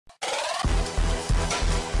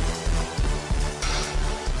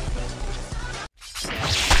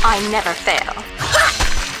I never fail.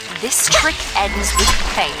 This trick ends with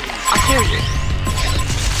pain. I hear you.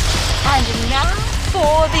 And now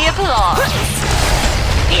for the applause.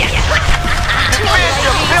 Defend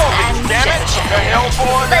your building, damn it! The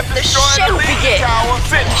hellboy that destroyed the leaning tower!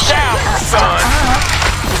 Sit down, son!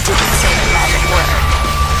 You didn't say the magic word.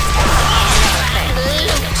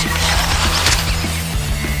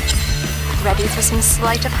 Ready for some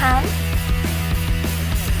sleight of hand?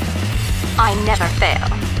 I never fail.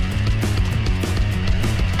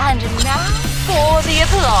 And now for the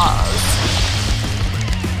applause.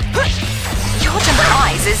 Your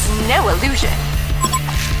demise is no illusion.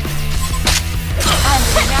 And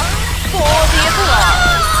now for the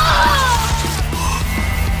applause.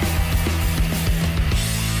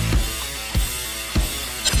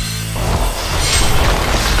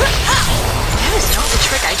 There is not a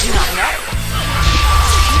trick I do not know.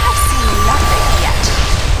 You have seen nothing yet.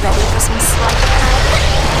 Ready for some sleight of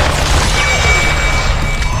hand?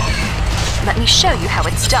 Let me show you how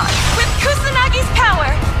it's done. With Kusanagi's power!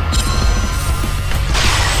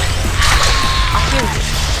 I hear you.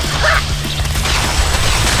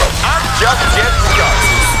 I'm just getting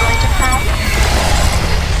started. Sleight of hand?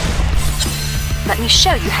 Let me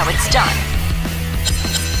show you how it's done.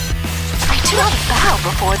 I do not bow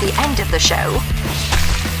before the end of the show.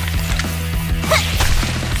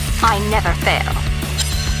 I never fail.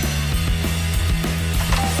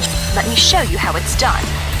 Let me show you how it's done.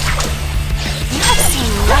 You have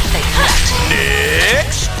seen nothing yet.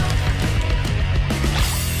 Next!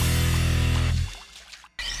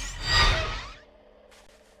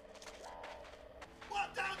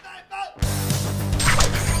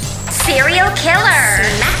 Serial killer!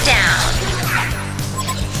 Smackdown!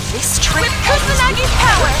 This trick Kusanagi's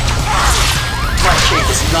power! My cape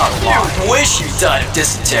is not long. You wish you died of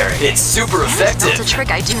dysentery. It's super effective. That's a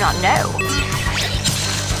trick I do not know.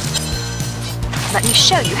 Let me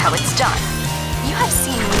show you how it's done. You have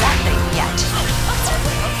seen nothing yet.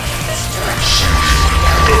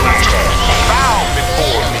 Bow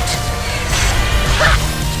before me!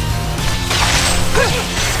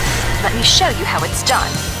 Let me show you how it's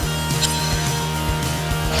done.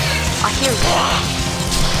 I hear you.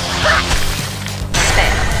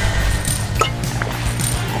 Fail.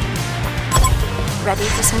 Ready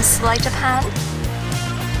for some sleight of hand?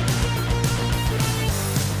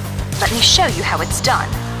 Let me show you how it's done.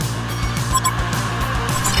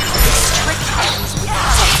 This trick ends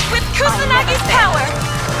With Kusanagi's power!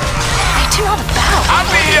 I do not bow. I'll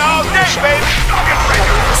be here all day, baby! Ready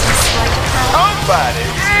for some sleight of hand? Somebody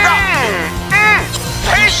stop me!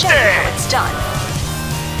 Let me show you how Tasty! it's done.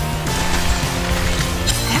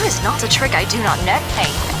 There is not a trick I do not know. Hey.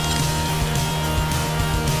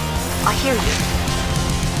 I hear you.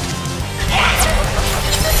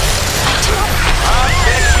 I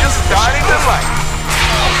guess you're starting to like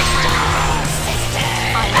it.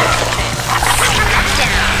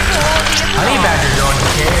 Honey Badger don't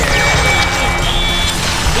care.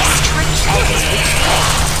 This trick ends with pain.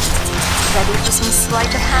 Ready for some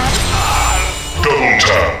sleight of hand? Double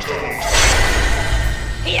tap.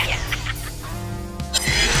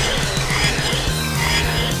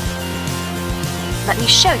 Let me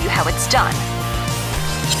show you how it's done.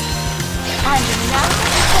 And now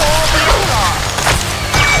for the applause.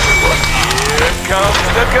 Here comes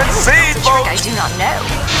the conceit, It's a trick I folks! do not know.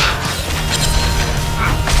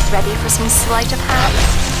 Ready for some sleight of hand?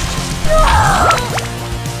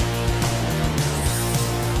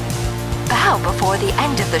 Bow before the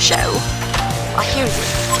end of the show. I hear you.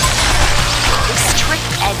 This trick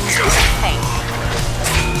ends with pain.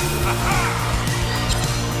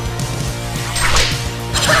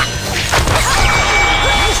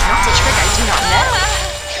 That is not a trick I do not know.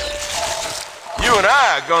 You and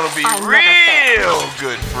I are gonna be I never real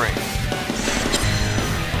good friends.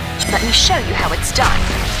 Let me show you how it's done.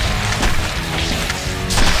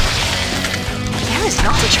 There is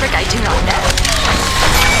not a trick I do not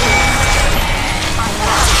know.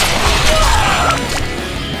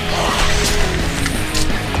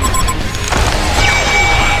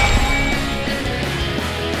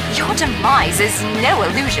 Your demise is no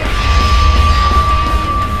illusion.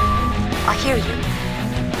 I hear you.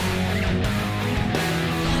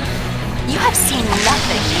 You have seen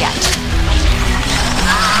nothing yet.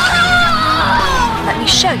 Let me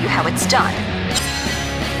show you how it's done.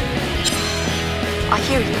 I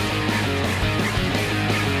hear you.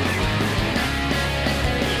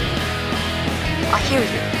 I hear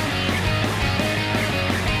you.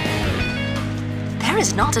 There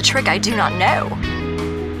is not a trick I do not know.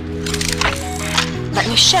 Let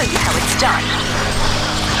me show you how it's done.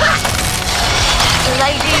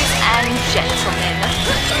 Ladies and gentlemen,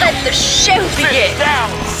 let the show begin. Sit down,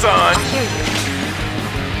 son. I hear you.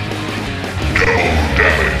 Double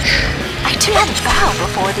damage. I do not bow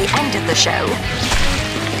before the end of the show.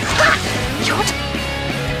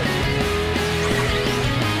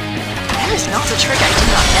 There is not a trick I do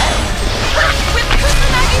not know. With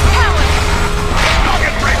Kusanagi's power!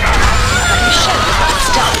 Let me show you how it's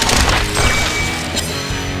done.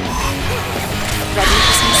 Ready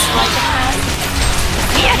for some sleight of hand?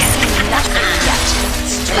 You have seen nothing yet.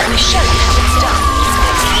 Let me show you how it's done.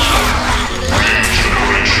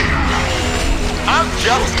 I'm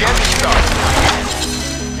just getting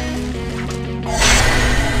started.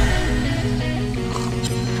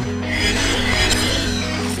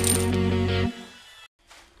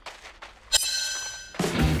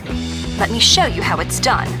 Let me show you how it's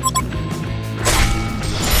done.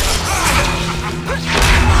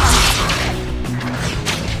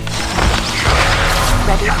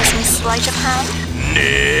 Ready for some sleight of hand?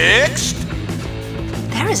 Next.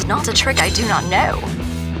 There is not a trick I do not know.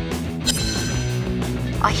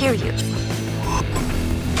 I hear you.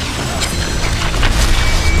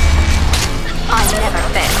 I never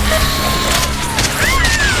fail.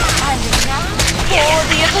 And now for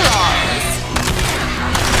the applause.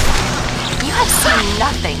 You have seen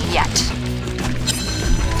nothing yet.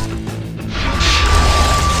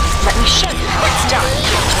 Let me show you how it's done.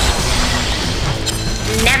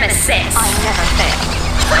 Nemesis. I never fail.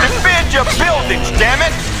 Defend your buildings, damn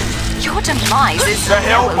it! Your demise is The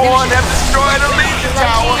Hellborn have destroyed a Legion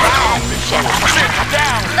tower. Sit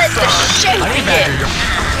down, Let the son. show begin.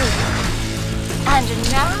 And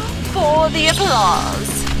now for the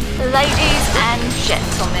applause. Ladies and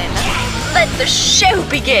gentlemen, let the show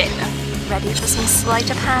begin. Ready for some sleight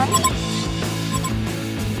of hand?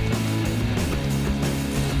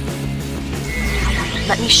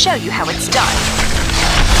 Let me show you how it's done.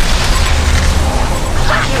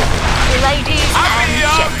 Ladies and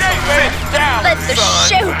gentlemen, Sit down, let the son.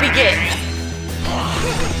 show begin.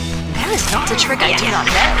 There is not a trick I do not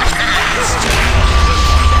know.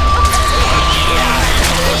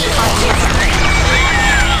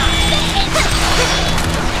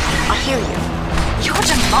 I hear you. Your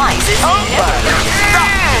demise is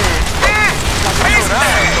Real. Double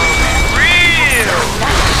tap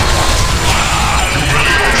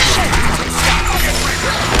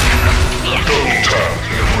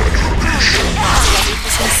and retribution. ready for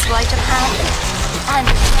some sleight of hand. And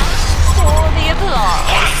now for the applause.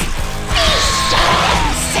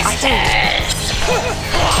 I hear you.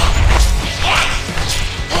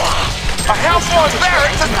 A Hellborn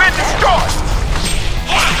barracks has been destroyed.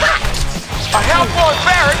 A Hellborn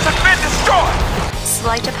barracks has been destroyed.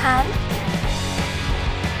 Sleight of hand?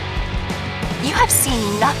 You have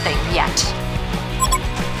seen nothing yet.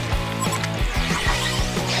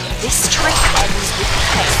 This trick ends with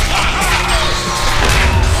pain.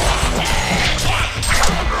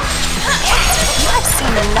 You have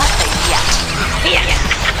seen nothing yet.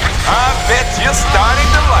 I bet you're starting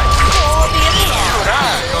to like it. For the You applause. and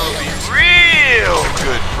I are gonna be real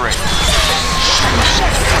good friends. Let me show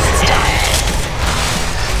you how it's done.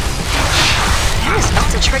 There is not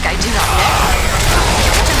a trick I do not know.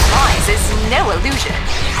 Your demise is no illusion.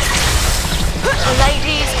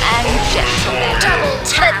 Ladies and gentlemen,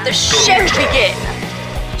 let the show begin.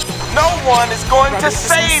 No one is going Ready to for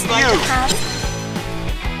some save sleight you. of hand?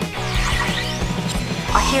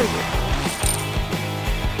 I hear you.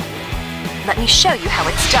 Let me show you how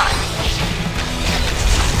it's done.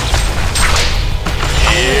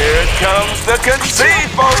 Here comes the conceit,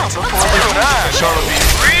 folks. You and I are gonna be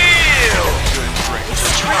real good friends. This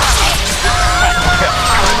trick ends with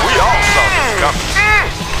pain. We all saw this coming.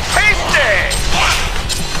 Tasty!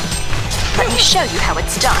 Let me show you how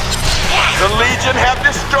it's done. The Legion have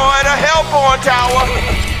destroyed a Hellborn tower.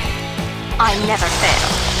 I never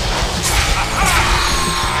fail.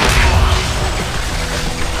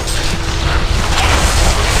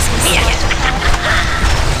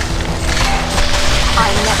 I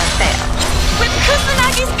never fail. With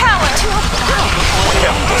Kusanagi's power!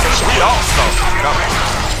 We all saw this coming.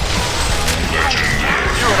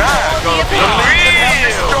 You and I are gonna be real.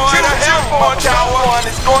 Destroyed a Hellborn tower. One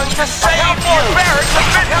is going to save you. Barracks has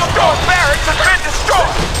been destroyed. Barracks has been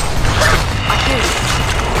destroyed. I hear you.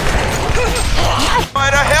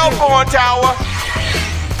 Destroyed a Hellborn tower.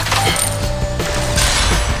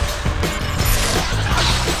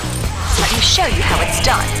 Let me show you how it's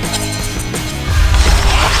done.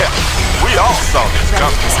 We all saw this Ready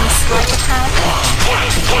coming. for some sleight of hand?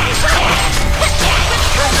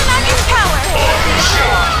 Kusanagi's power!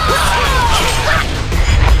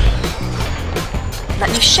 Let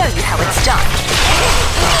me show you how it's done.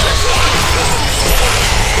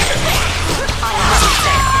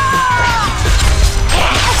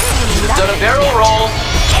 You've done a barrel roll.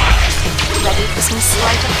 Ready for some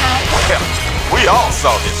sleight of hand? Yeah, we all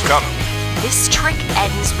saw this coming. This trick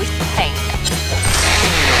ends with pain.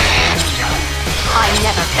 I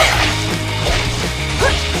never fail.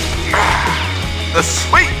 The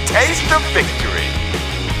sweet taste of victory.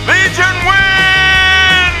 Legion